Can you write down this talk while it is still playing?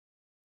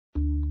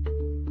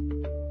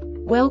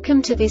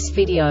Welcome to this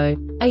video.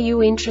 Are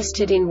you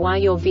interested in why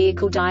your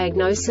vehicle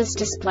diagnosis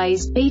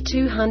displays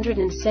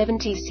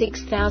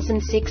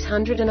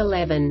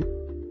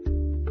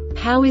B2766-11?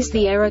 How is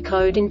the error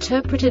code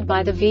interpreted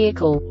by the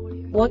vehicle?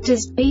 What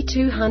does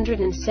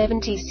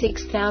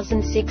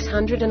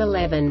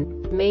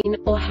B2766-11 mean,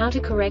 or how to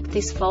correct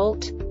this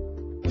fault?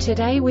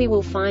 Today we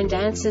will find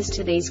answers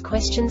to these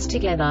questions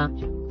together.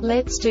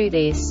 Let's do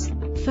this.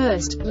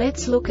 First,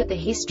 let's look at the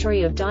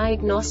history of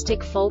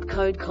diagnostic fault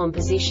code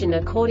composition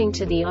according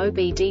to the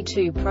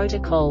OBD2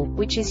 protocol,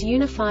 which is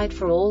unified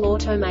for all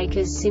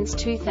automakers since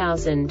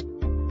 2000.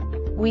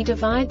 We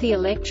divide the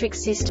electric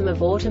system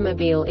of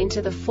automobile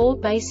into the four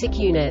basic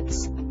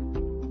units: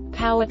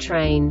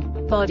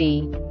 powertrain,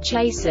 body,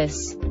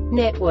 chassis,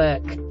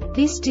 network.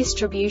 This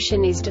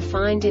distribution is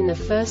defined in the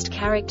first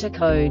character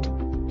code.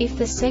 If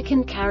the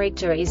second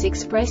character is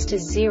expressed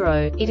as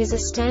 0, it is a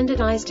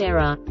standardized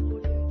error.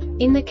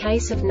 In the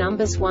case of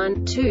numbers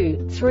 1,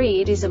 2, 3,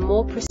 it is a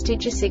more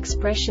prestigious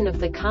expression of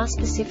the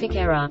car-specific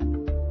error.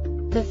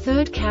 The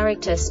third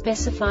character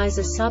specifies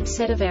a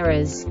subset of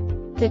errors.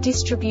 The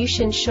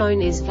distribution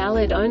shown is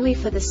valid only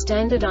for the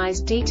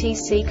standardized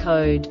DTC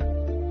code.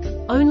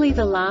 Only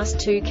the last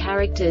two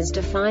characters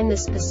define the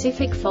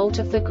specific fault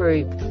of the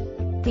group.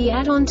 The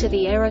add-on to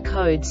the error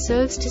code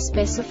serves to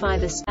specify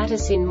the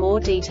status in more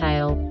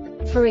detail.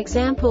 For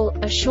example,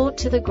 a short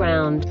to the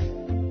ground.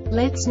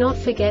 Let's not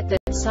forget that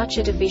such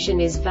a division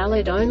is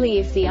valid only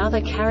if the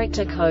other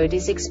character code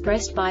is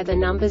expressed by the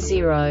number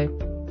 0.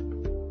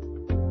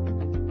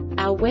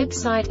 Our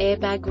website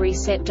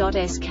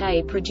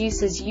airbagreset.sk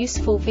produces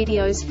useful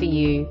videos for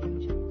you.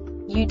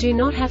 You do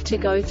not have to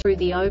go through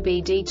the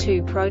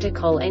OBD2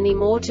 protocol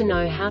anymore to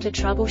know how to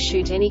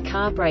troubleshoot any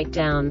car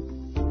breakdown.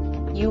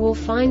 You will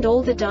find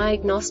all the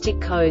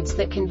diagnostic codes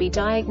that can be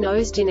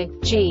diagnosed in a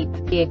Jeep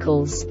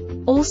vehicles.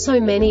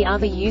 Also many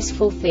other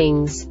useful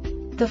things.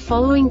 The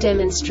following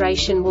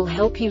demonstration will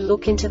help you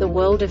look into the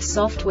world of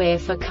software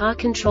for car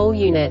control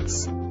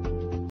units.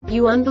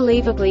 You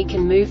unbelievably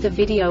can move the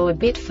video a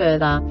bit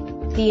further.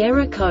 The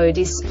error code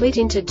is split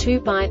into 2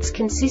 bytes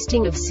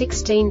consisting of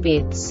 16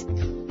 bits.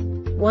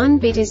 1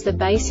 bit is the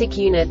basic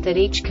unit that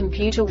each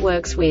computer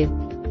works with.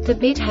 The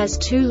bit has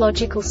 2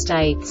 logical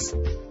states: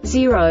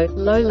 0,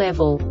 low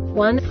level,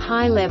 1,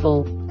 high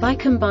level. By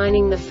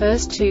combining the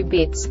first 2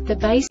 bits, the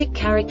basic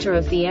character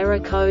of the error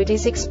code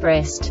is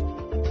expressed.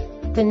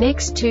 The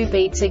next 2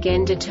 beats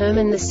again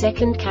determine the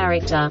second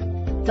character.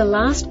 The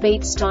last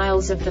beat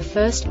styles of the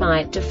first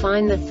byte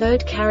define the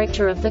third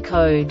character of the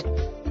code.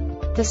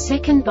 The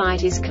second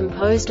byte is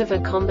composed of a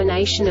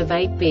combination of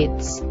 8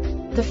 bits.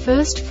 The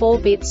first 4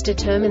 bits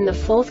determine the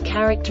fourth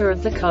character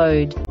of the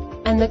code.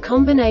 And the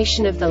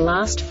combination of the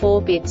last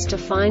 4 bits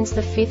defines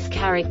the fifth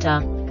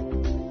character.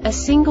 A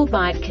single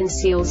byte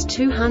conceals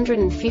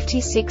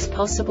 256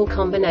 possible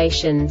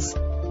combinations.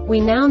 We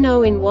now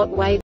know in what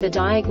way the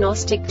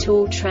diagnostic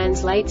tool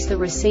translates the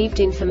received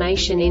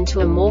information into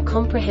a more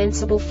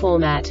comprehensible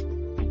format.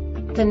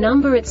 The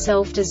number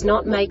itself does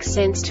not make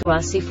sense to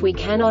us if we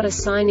cannot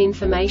assign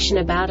information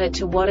about it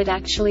to what it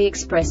actually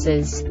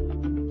expresses.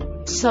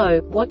 So,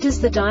 what does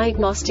the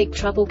diagnostic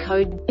trouble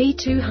code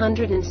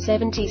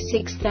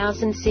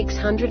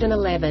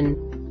B2766-11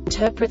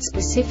 interpret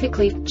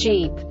specifically for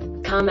Jeep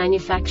car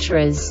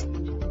manufacturers?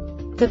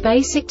 The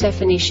basic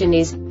definition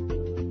is: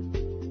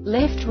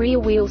 left rear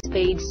wheel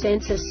speed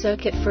sensor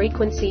circuit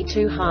frequency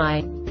too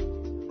high.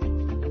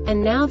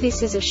 And now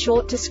this is a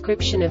short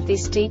description of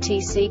this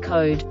DTC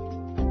code.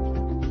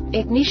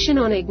 Ignition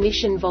on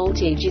ignition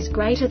voltage is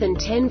greater than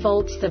 10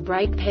 volts. The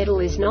brake pedal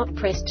is not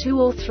pressed.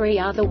 2 or 3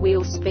 other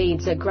wheel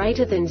speeds are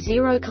greater than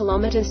 0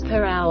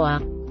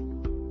 km/h.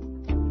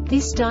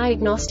 This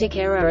diagnostic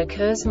error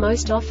occurs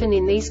most often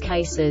in these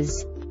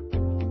cases: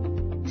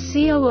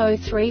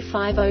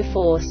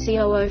 C003504,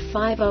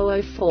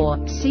 C005004,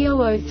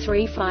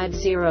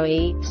 C00350E,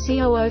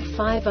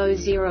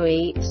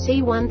 C00500E,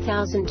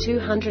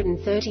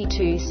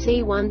 C1232,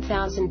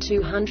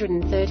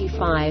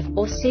 C1235,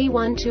 or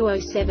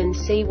C1207,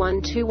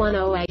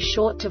 C1210A.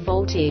 Short to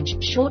voltage,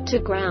 short to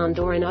ground,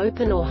 or an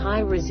open or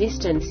high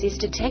resistance is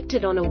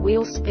detected on a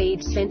wheel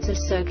speed sensor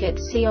circuit.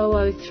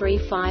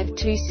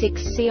 C003526,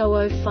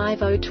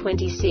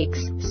 C005026,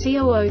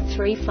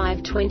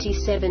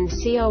 C003527,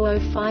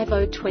 C005027,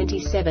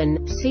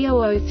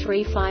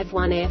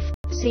 C00351F,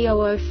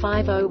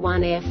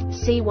 C00501F,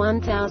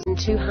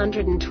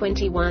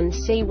 C1221,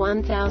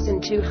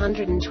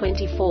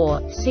 C1224,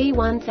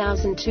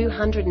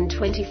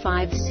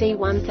 C1225,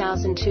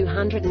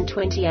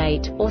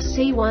 C1228, or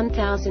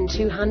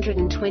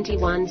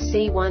C1221,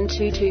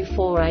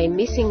 C1224. A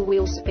missing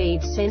wheel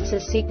speed sensor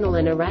signal.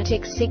 An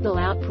erratic signal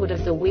output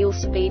of the wheel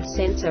speed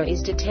sensor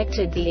is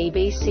detected. The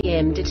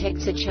EBCM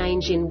detects a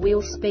change in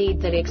wheel speed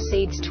that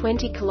exceeds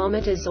 20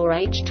 km or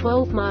h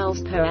 12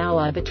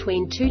 mph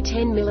between 2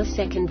 10 ms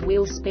millisecond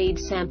wheel speed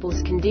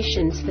samples.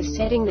 Conditions for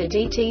setting the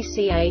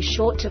DTC. A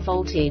short to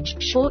voltage,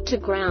 short to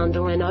ground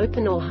or an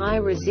open or high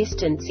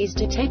resistance is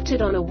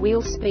detected on a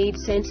wheel speed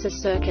sensor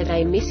circuit.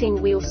 A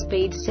missing wheel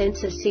speed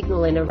sensor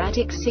signal. An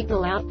erratic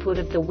signal output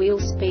of the wheel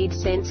speed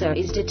sensor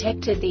is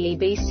detected. The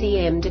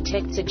EBCM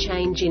detects a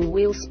change in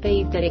wheel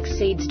speed that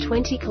exceeds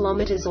 20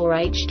 km or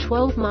h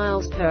 12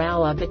 miles per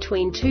hour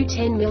between two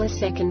 10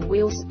 millisecond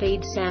wheel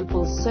speed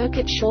samples.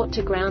 Circuit short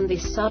to ground.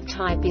 This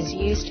subtype is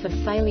used for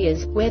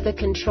failures where the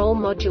control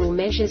module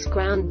measures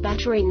ground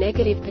battery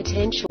negative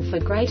potential for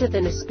greater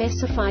than a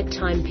specified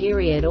time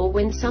period or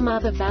when some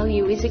other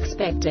value is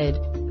expected.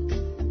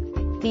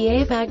 The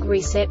Airbag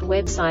Reset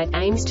website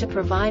aims to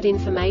provide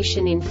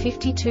information in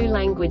 52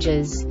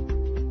 languages.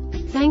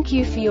 Thank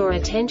you for your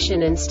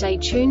attention and stay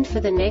tuned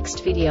for the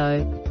next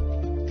video.